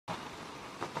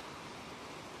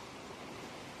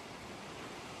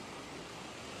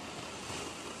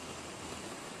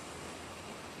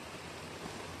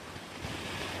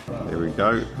we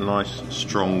go, nice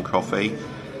strong coffee.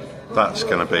 That's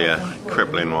going to be a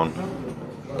crippling one.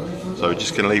 So we're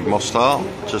just going to leave Mostar,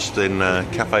 just in a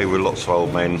cafe with lots of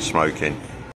old men smoking.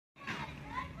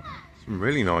 Some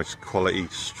really nice quality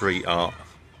street art.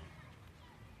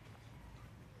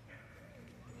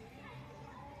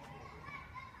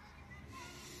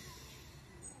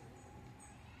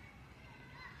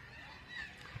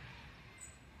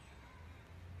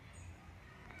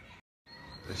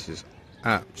 This is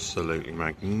absolutely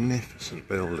magnificent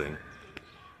building.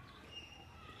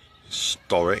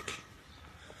 Historic.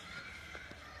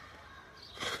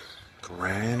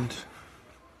 Grand.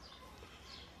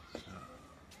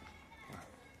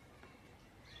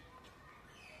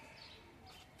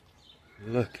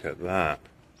 Look at that.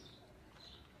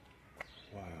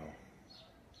 Wow.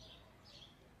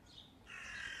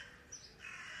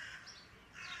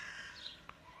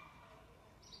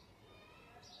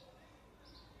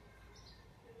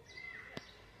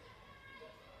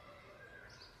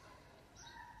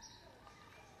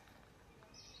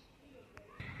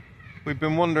 We've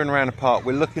been wandering around the park.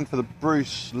 We're looking for the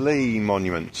Bruce Lee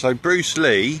monument. So Bruce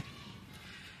Lee,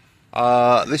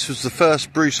 this was the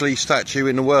first Bruce Lee statue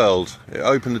in the world. It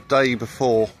opened the day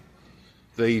before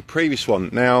the previous one.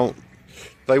 Now,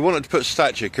 they wanted to put a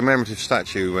statue, a commemorative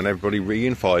statue, when everybody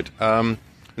reunified. And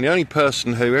the only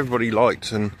person who everybody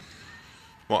liked and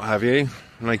what have you,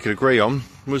 and they could agree on,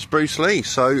 was Bruce Lee.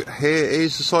 So here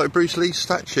is the site of Bruce Lee's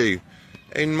statue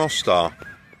in Mostar.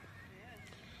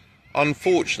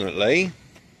 Unfortunately,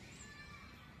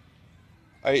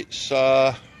 it's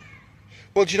well,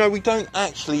 do you know, we don't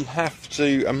actually have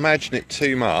to imagine it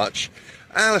too much.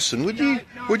 Alison, would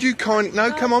you kindly,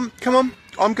 no, come on,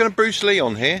 I'm going to Bruce Lee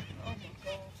on here.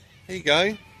 Here you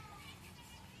go.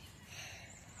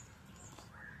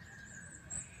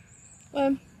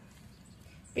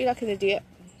 Be like an idiot.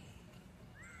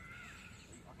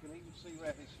 I can even see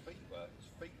where his feet were. His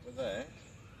feet were there.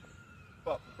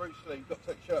 But for Bruce Lee, you've got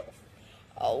to take your shirt off.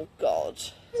 Oh God.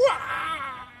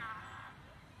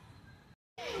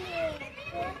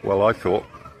 Well, I thought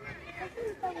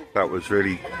that was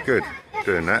really good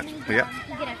doing that. Yeah,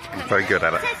 I'm very good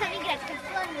at it.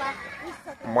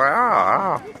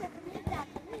 Wow.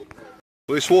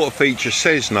 Well, this water feature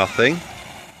says nothing,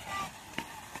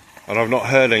 and I've not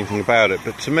heard anything about it,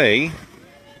 but to me,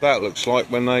 that looks like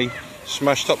when they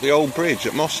smashed up the old bridge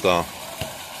at Mostar.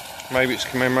 Maybe it's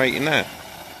commemorating that.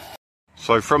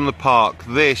 So from the park,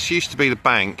 this used to be the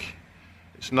bank.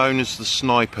 It's known as the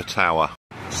Sniper Tower.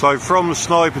 So from the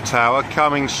Sniper Tower,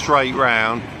 coming straight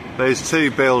round, there's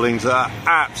two buildings that are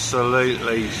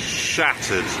absolutely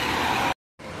shattered.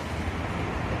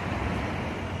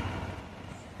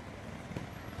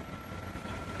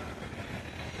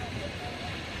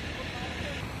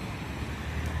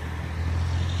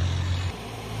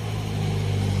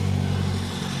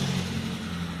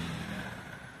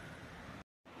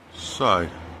 So,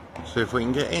 see if we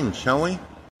can get in, shall we?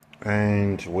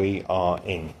 And we are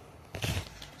in.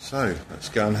 So, let's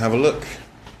go and have a look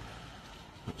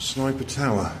at Sniper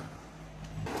Tower.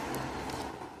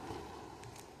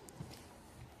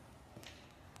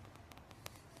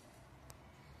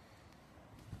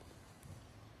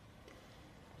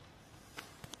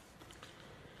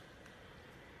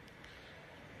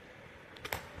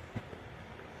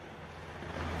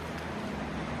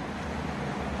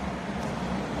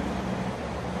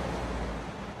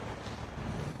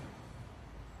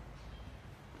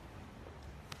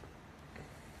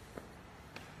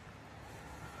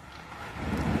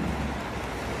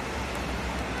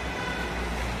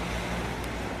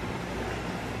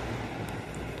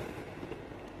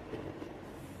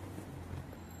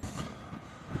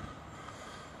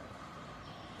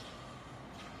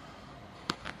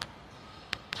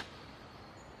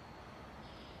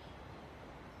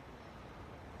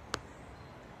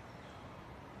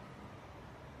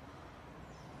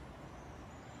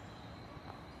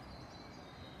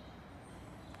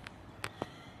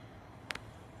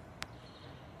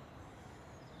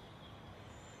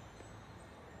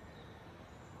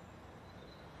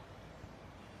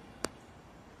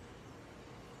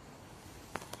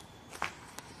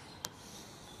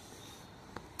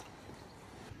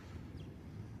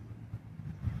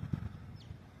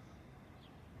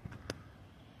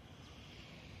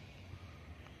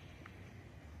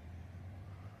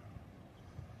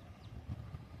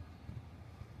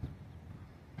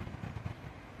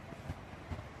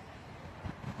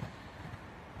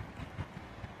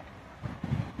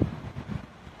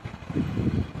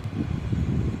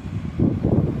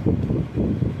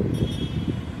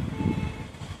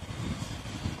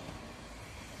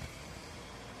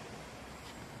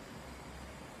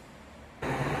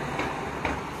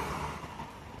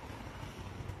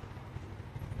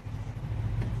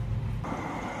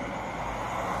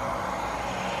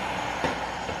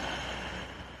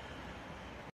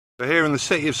 So here in the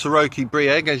city of Široki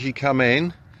Brijeg, as you come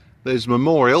in, there's a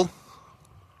memorial,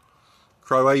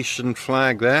 Croatian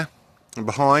flag there, and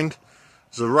behind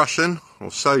is a Russian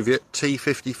or Soviet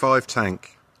T-55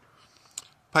 tank,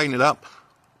 painted up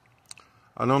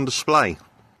and on display.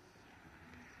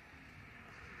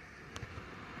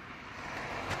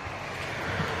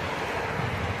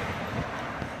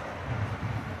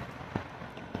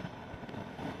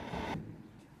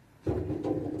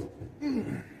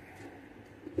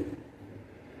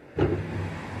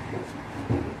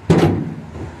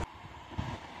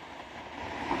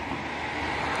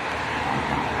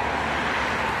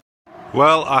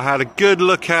 Well, I had a good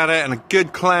look at it and a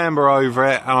good clamber over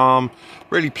it, and I'm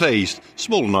really pleased.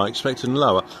 Smaller than I expected and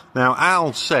lower. Now,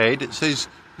 Al said it says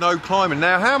no climbing.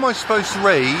 Now, how am I supposed to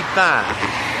read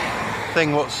that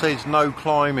thing what says no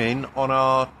climbing on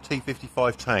our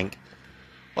T-55 tank?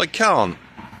 I can't.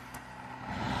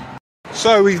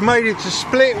 So we've made it to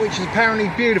Split, which is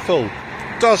apparently beautiful.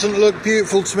 Doesn't look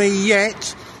beautiful to me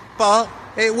yet, but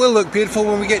it will look beautiful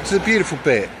when we get to the beautiful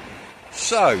bit.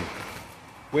 So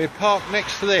we're parked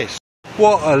next to this.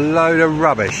 What a load of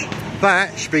rubbish.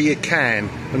 That should be a can,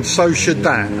 and so should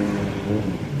that.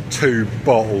 2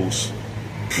 bottles.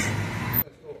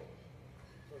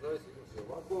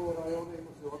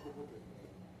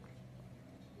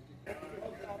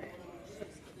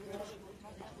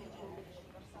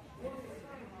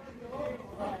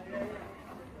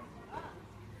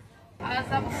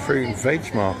 Fruit and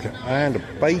veg market and a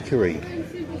bakery.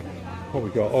 What we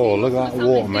got? Oh, look at that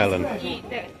watermelon.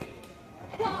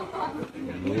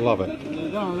 Love it.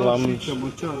 Plums.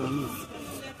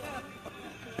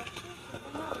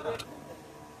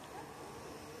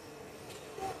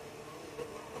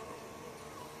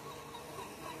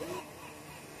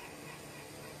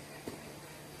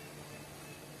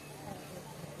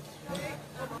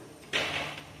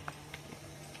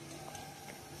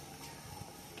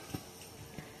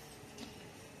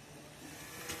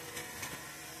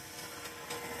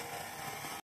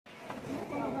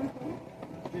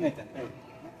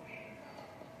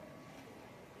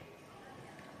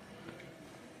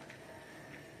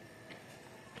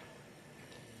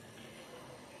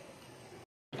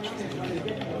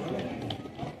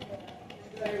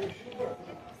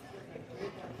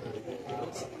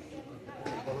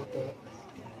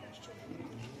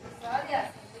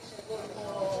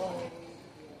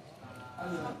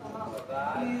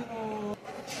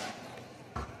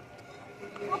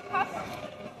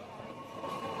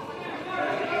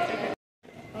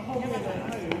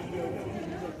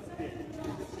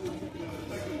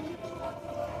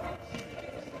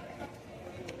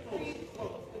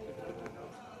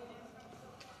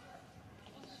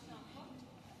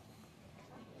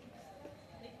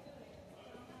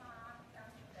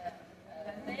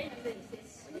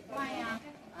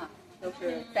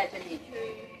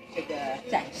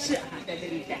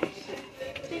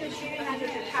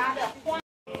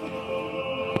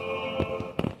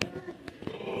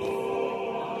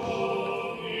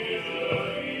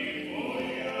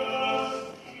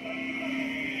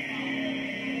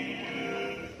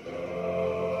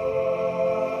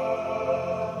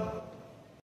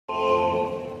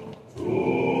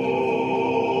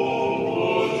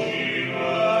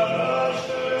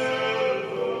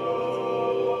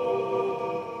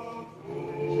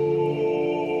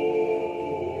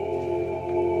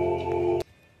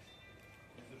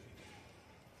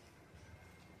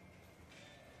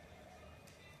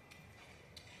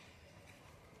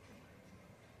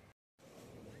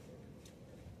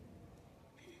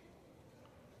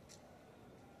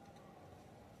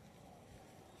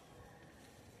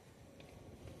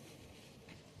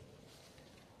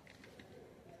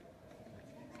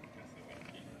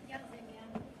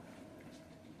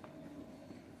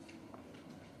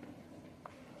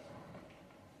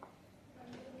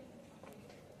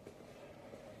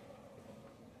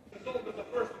 Was the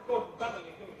first recorded battle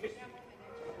in human history.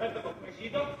 Battle of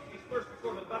Megiddo, his first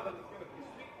recorded battle in human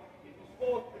history. It was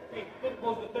fought between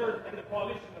Thutmose III and the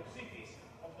coalition of cities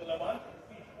of the Levant,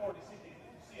 the 40 cities that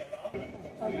you see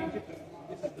around.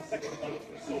 This is the second one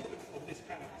we saw of this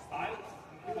kind of style.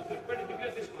 It was very big.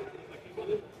 This one was like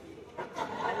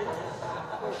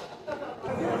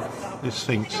This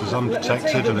Sphinx is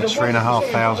undetected and it's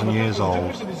 3,500 years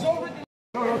old.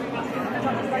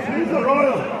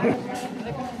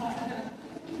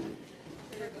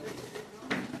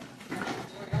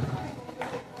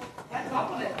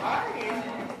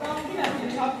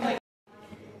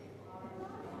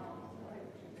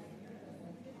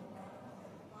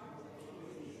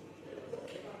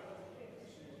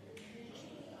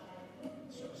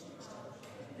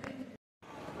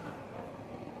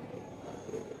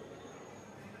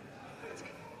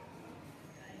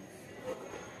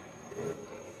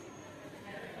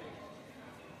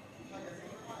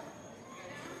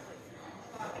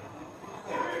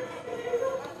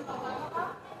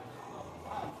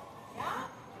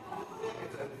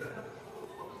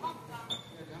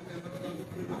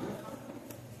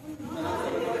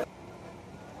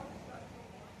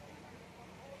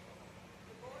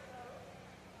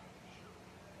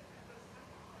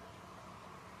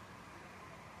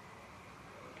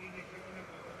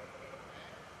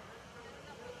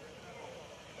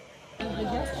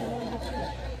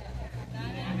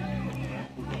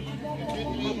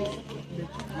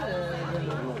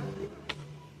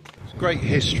 great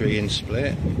history in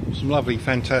Split, some lovely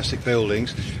fantastic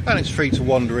buildings, and it's free to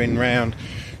wander in round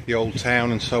the old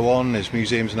town and so on. There's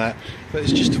museums and that, but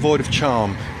it's just devoid of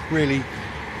charm, really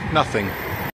nothing.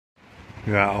 Look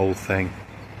at that old thing.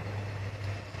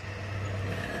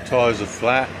 Tyres are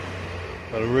flat,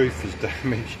 but the roof is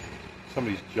damaged.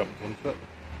 Somebody's jumped onto it.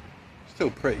 Still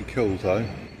pretty cool though,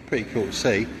 pretty cool to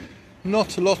see.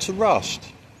 Not a lot of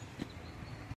rust.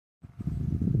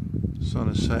 Sun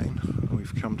is setting and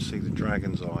we've come to see the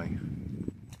Dragon's Eye.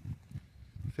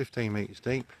 15 metres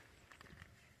deep.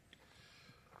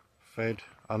 Fed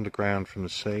underground from the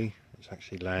sea. It's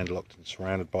actually landlocked and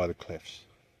surrounded by the cliffs.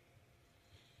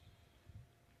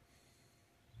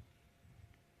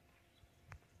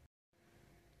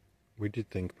 We did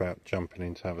think about jumping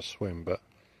in to have a swim, but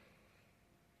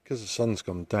because the sun's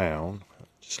gone down, it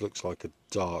just looks like a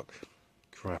dark,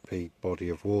 crappy body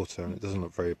of water and it doesn't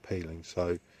look very appealing,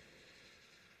 so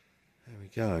there we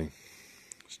go.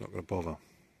 It's not going to bother.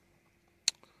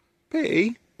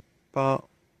 Pity, but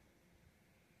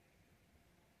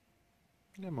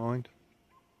never mind.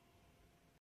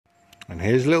 And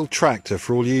here's a little tractor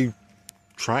for all you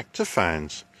tractor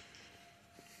fans.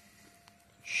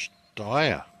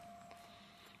 Steyr.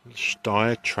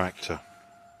 Steyr tractor.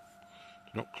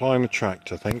 Do not climb a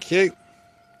tractor, thank you.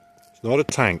 It's not a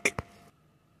tank.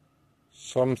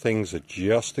 Some things are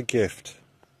just a gift.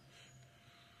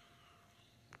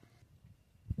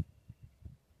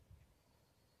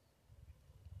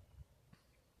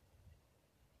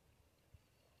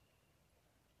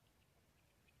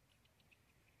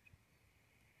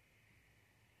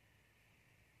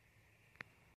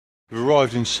 We've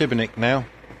arrived in Sibinek now.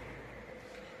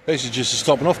 This is just a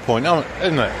stopping off point,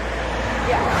 isn't it?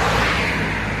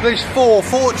 Yeah. There's 4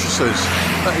 fortresses.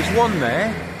 There's one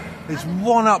there. There's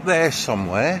one up there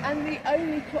somewhere. And the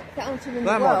only clock fountain in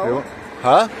the That might be world. what.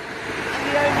 Huh?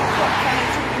 And the only clock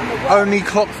fountain in the world. Only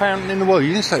clock fountain in the world.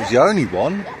 You didn't say it was the only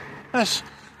one. That's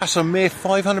a mere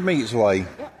 500 metres away.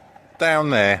 Down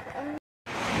there.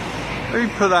 Who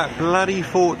put that bloody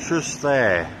fortress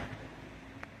there?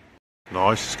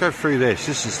 Nice. Let's go through this.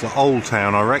 This is the old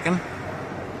town, I reckon.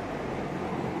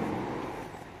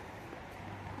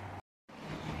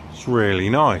 It's really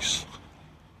nice.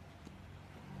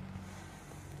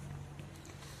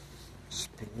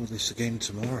 Explore this again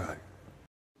tomorrow.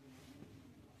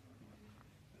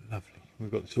 Lovely. We've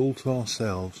got this all to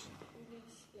ourselves.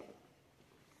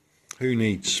 Who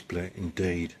needs Split,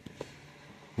 indeed.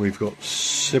 We've got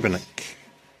Sibinek.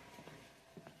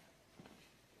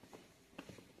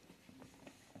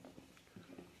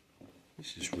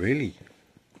 This is really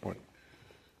quite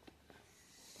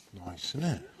nice, isn't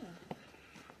it?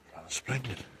 Rather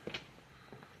splendid.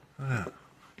 Look at that.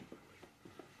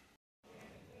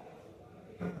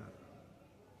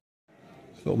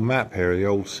 This little map here of the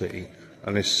old city,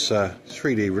 and this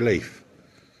 3D relief.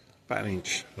 About an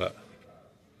inch, look.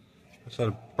 So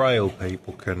the braille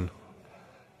people can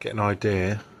get an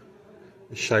idea of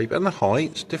the shape and the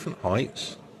heights, different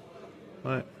heights.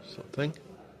 Right, sort of thing.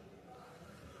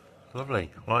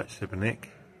 Lovely, I like Sibinek.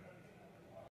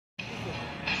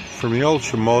 From the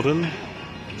ultra modern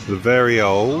to the very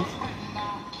old.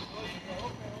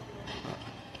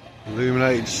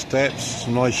 Illuminated steps,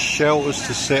 some nice shelters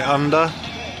to sit under.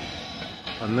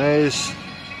 And there's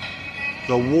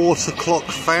the water clock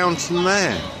fountain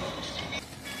there.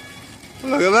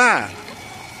 Look at that.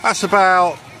 That's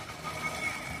about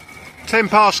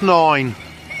 9:10.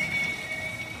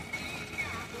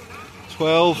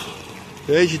 12.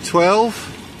 There's your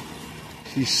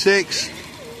 12, your 6,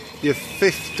 your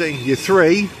 15, your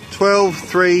 3, 12,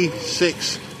 3,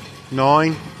 6,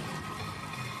 9,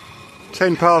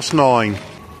 9:10.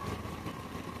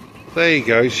 There you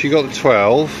go, so you got the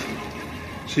 12.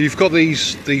 So you've got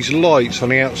these lights on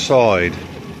the outside.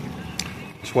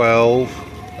 12,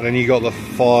 and then you got the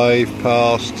 5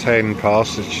 past, 10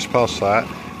 past, it's just past that,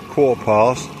 quarter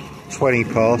past, 20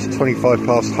 past, 25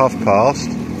 past, half past.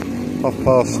 Half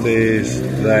past is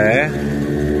there.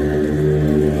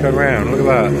 Turn around, look at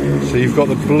that. So you've got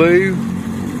the blue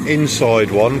inside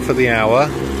one for the hour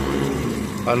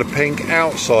and the pink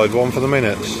outside one for the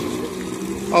minutes.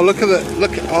 Oh, look at that.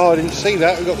 Look at, oh, I didn't see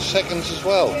that. We've got the seconds as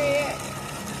well.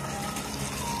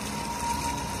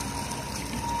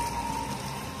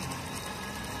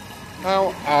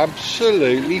 How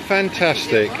absolutely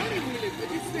fantastic.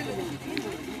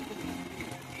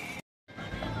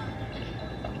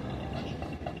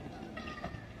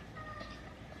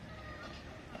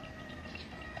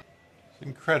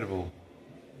 Incredible.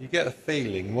 You get a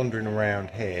feeling wandering around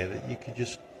here that you could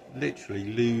just literally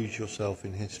lose yourself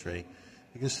in history.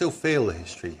 You can still feel the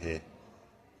history here.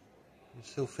 You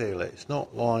still feel it. It's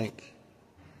not like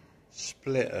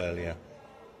Split earlier.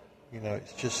 You know,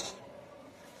 it's just...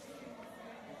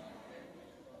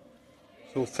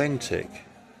 it's authentic.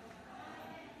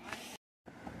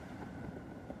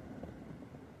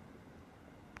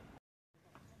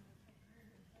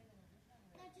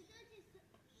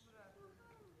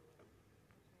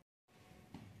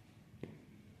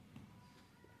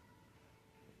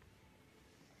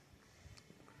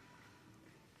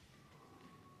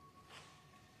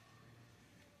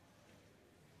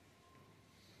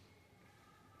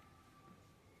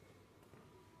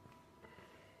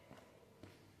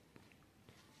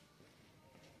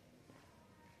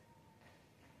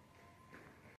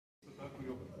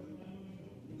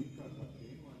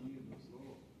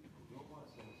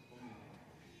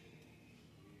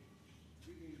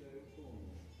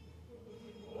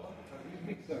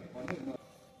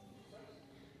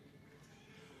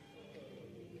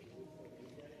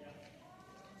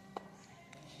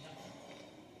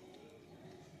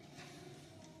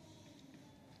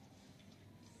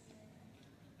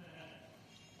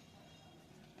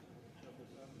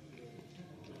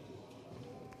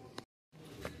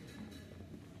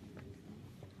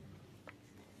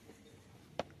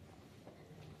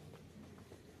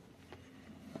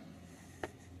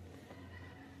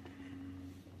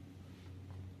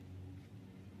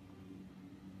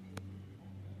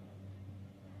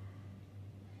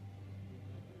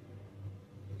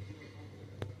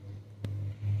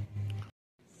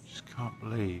 Can't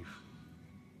believe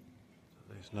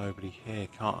that there's nobody here.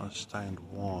 Can't understand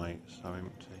why it's so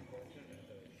empty.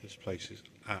 This place is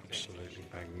absolutely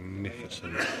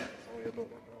magnificent.